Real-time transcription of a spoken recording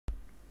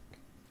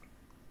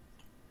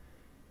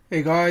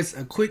Hey guys,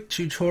 a quick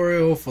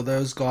tutorial for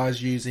those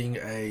guys using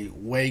a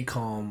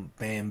Wacom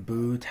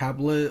Bamboo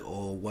tablet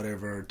or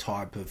whatever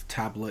type of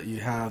tablet you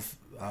have.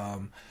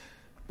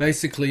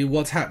 Basically,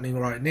 what's happening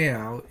right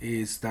now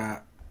is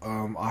that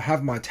I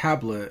have my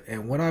tablet,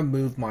 and when I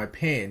move my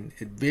pen,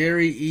 it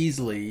very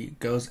easily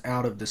goes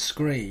out of the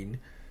screen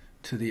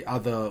to the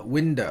other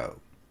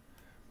window.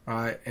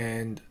 Right?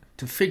 And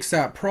to fix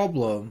that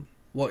problem,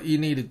 what you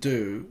need to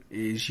do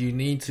is you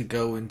need to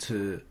go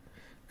into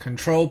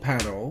Control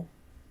Panel,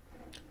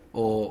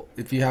 or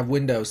if you have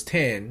Windows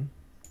 10,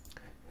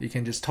 you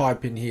can just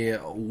type in here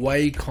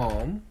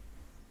Wacom,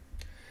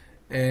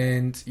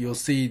 and you'll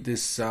see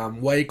this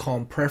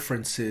Wacom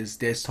Preferences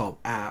desktop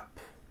app.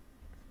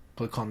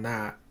 Click on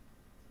that,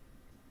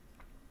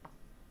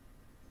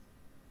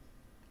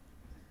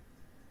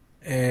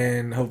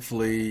 and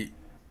hopefully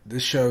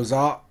this shows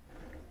up.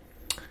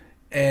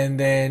 And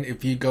then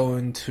if you go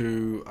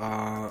into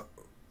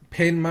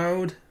pen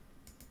mode,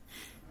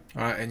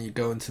 alright, and you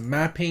go into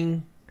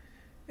mapping,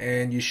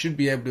 and you should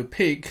be able to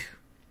pick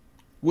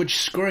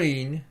which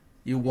screen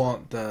you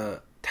want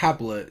the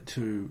tablet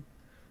to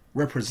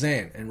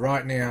represent. And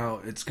right now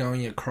it's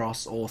going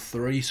across all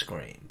three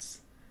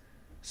screens.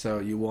 So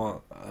you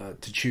want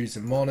to choose a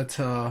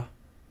monitor,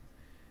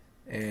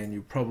 and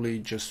you probably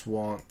just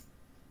want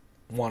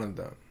one of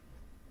them.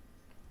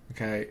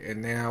 Okay,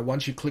 and now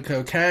once you click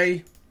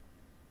OK,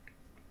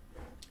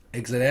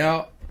 exit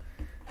out,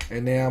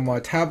 and now my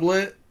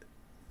tablet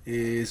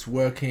is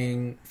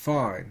working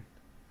fine.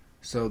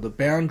 So the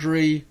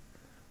boundary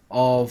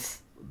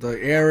of the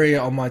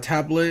area on my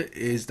tablet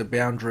is the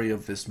boundary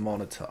of this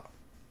monitor.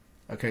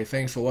 Okay,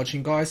 thanks for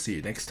watching guys. See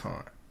you next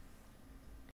time.